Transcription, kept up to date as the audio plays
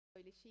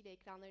Söyleşiyle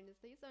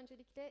ekranlarınızdayız.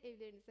 Öncelikle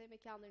evlerinize,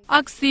 mekanlarınıza...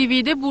 AKS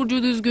TV'de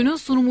Burcu Düzgün'ün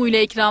sunumuyla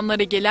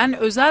ekranlara gelen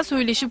özel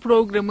söyleşi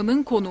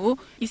programının konuğu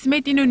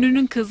İsmet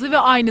İnönü'nün kızı ve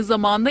aynı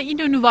zamanda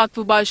İnönü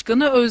Vakfı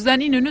başkanı Özden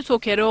İnönü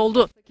Toker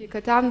oldu.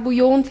 Hakikaten bu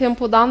yoğun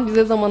tempodan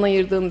bize zaman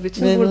ayırdığınız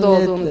için, burada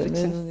olduğunuz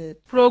için.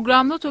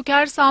 Programda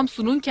Toker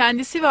Samsun'un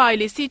kendisi ve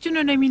ailesi için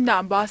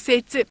öneminden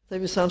bahsetti.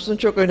 Tabii Samsun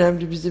çok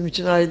önemli bizim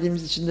için,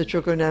 ailemiz için de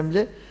çok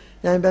önemli.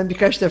 Yani ben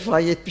birkaç defa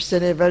 70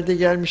 sene evvel de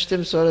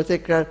gelmiştim, sonra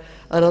tekrar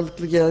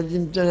aralıklı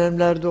geldiğim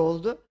dönemlerde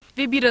oldu.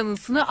 Ve bir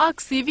anısını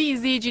AKS TV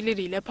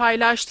izleyicileriyle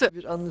paylaştı.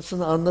 Bir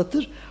anısını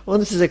anlatır,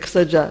 onu size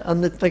kısaca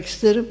anlatmak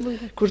isterim.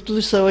 Buyurun.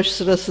 Kurtuluş Savaşı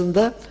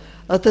sırasında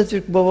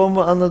Atatürk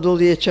babamı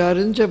Anadolu'ya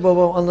çağırınca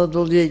babam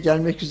Anadolu'ya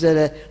gelmek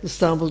üzere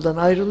İstanbul'dan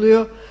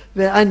ayrılıyor.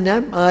 Ve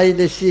annem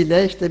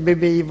ailesiyle, işte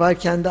bebeği var,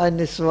 kendi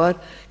annesi var,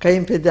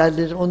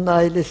 kayınpederleri, onun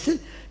ailesi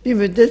bir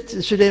müddet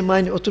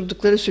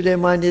oturdukları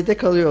Süleymaniye'de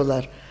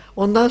kalıyorlar.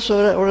 Ondan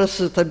sonra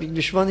orası tabii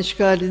düşman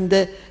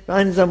işgalinde ve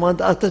aynı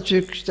zamanda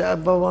Atatürk, işte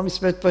babam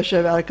İsmet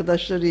Paşa ve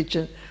arkadaşları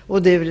için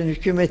o devrin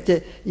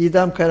hükümeti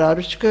idam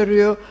kararı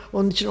çıkarıyor.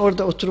 Onun için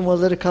orada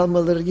oturmaları,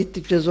 kalmaları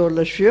gittikçe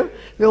zorlaşıyor.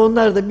 Ve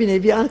onlar da bir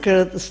nevi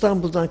Ankara,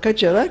 İstanbul'dan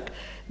kaçarak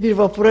bir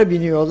vapura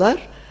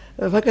biniyorlar.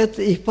 Fakat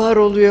ihbar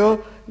oluyor,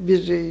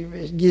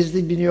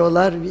 gizli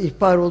biniyorlar, bir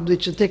ihbar olduğu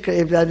için tekrar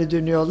evlerine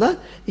dönüyorlar.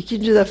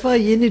 İkinci defa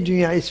Yeni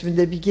Dünya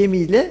isminde bir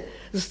gemiyle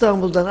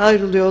İstanbul'dan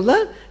ayrılıyorlar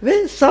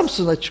ve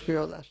Samsun'a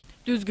çıkıyorlar.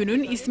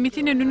 Düzgün'ün İsmet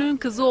İnönü'nün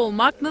kızı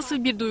olmak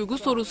nasıl bir duygu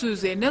sorusu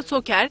üzerine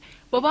Toker,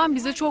 babam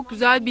bize çok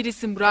güzel bir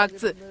isim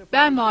bıraktı.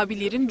 Ben ve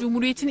abilerim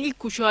Cumhuriyet'in ilk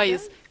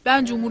kuşağıyız.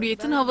 Ben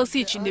Cumhuriyet'in havası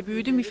içinde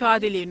büyüdüm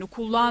ifadelerini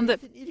kullandı.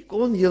 İlk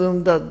 10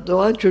 yılında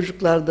doğan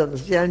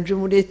çocuklardanız. Yani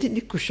Cumhuriyet'in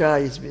ilk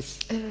kuşağıyız biz.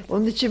 Evet.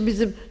 Onun için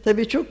bizim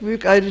tabii çok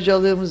büyük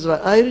ayrıcalığımız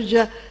var.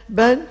 Ayrıca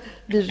ben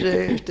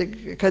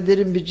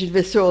kaderin bir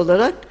cilvesi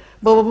olarak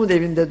babamın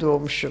evinde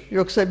doğmuşum.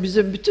 Yoksa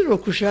bizim bütün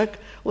o kuşak,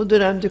 o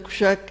dönemde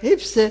kuşak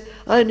hepsi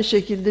aynı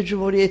şekilde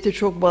Cumhuriyet'e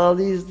çok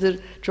bağlıyızdır.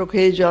 Çok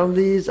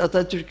heyecanlıyız,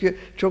 Atatürk'ü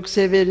çok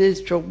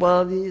severiz, çok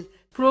bağlıyız.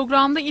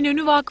 Programda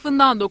İnönü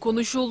Vakfı'ndan da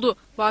konuşuldu.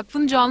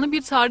 Vakfın canlı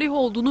bir tarih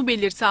olduğunu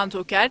belirten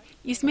Toker,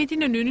 İsmet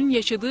İnönü'nün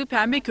yaşadığı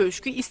Pembe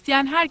Köşk'ü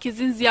isteyen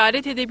herkesin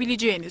ziyaret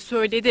edebileceğini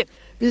söyledi.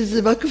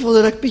 Biz vakıf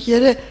olarak bir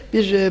kere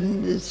bir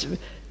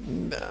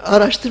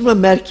araştırma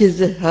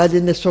merkezi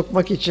haline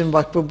sokmak için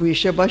vakfı bu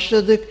işe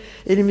başladık.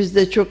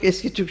 Elimizde çok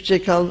eski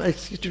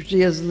Türkçe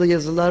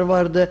yazılar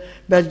vardı,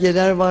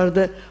 belgeler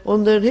vardı.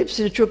 Onların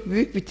hepsini çok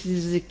büyük bir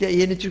titizlikle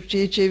yeni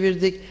Türkçe'ye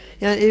çevirdik.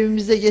 Yani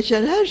evimizde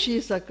geçen her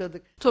şeyi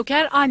sakladık.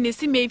 Toker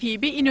annesi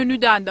Mevhibe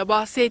İnönü'den de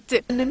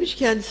bahsetti. Annem hiç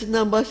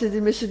kendisinden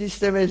bahsedilmesini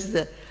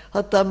istemezdi.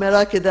 Hatta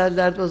merak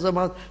ederlerdi o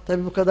zaman,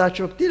 tabii bu kadar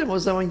çok değil ama o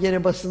zaman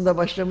gene basında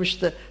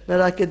başlamıştı.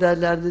 Merak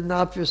ederlerdi, ne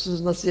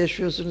yapıyorsunuz, nasıl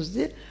yaşıyorsunuz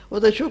diye.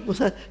 O da çok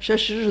buna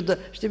şaşırırdı.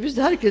 İşte biz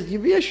de herkes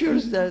gibi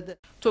yaşıyoruz derdi.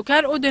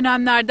 Toker o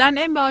dönemlerden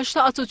en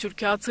başta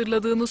Atatürk'ü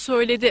hatırladığını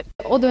söyledi.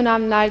 O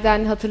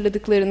dönemlerden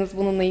hatırladıklarınız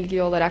bununla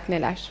ilgili olarak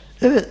neler?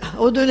 Evet,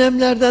 o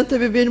dönemlerden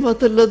tabii benim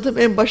hatırladığım,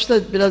 en başta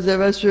biraz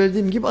evvel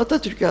söylediğim gibi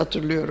Atatürk'ü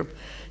hatırlıyorum.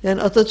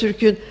 Yani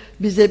Atatürk'ün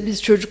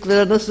biz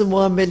çocuklara nasıl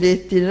muamele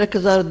ettiğini, ne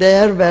kadar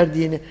değer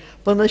verdiğini.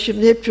 Bana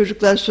şimdi hep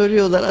çocuklar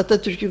soruyorlar,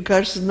 Atatürk'ün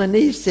karşısında ne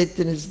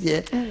hissettiniz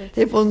diye. Evet.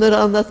 Hep onları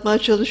anlatmaya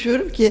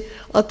çalışıyorum ki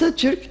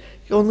Atatürk,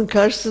 onun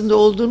karşısında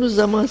olduğunuz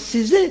zaman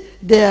size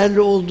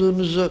değerli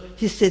olduğunuzu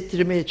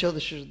hissettirmeye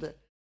çalışırdı.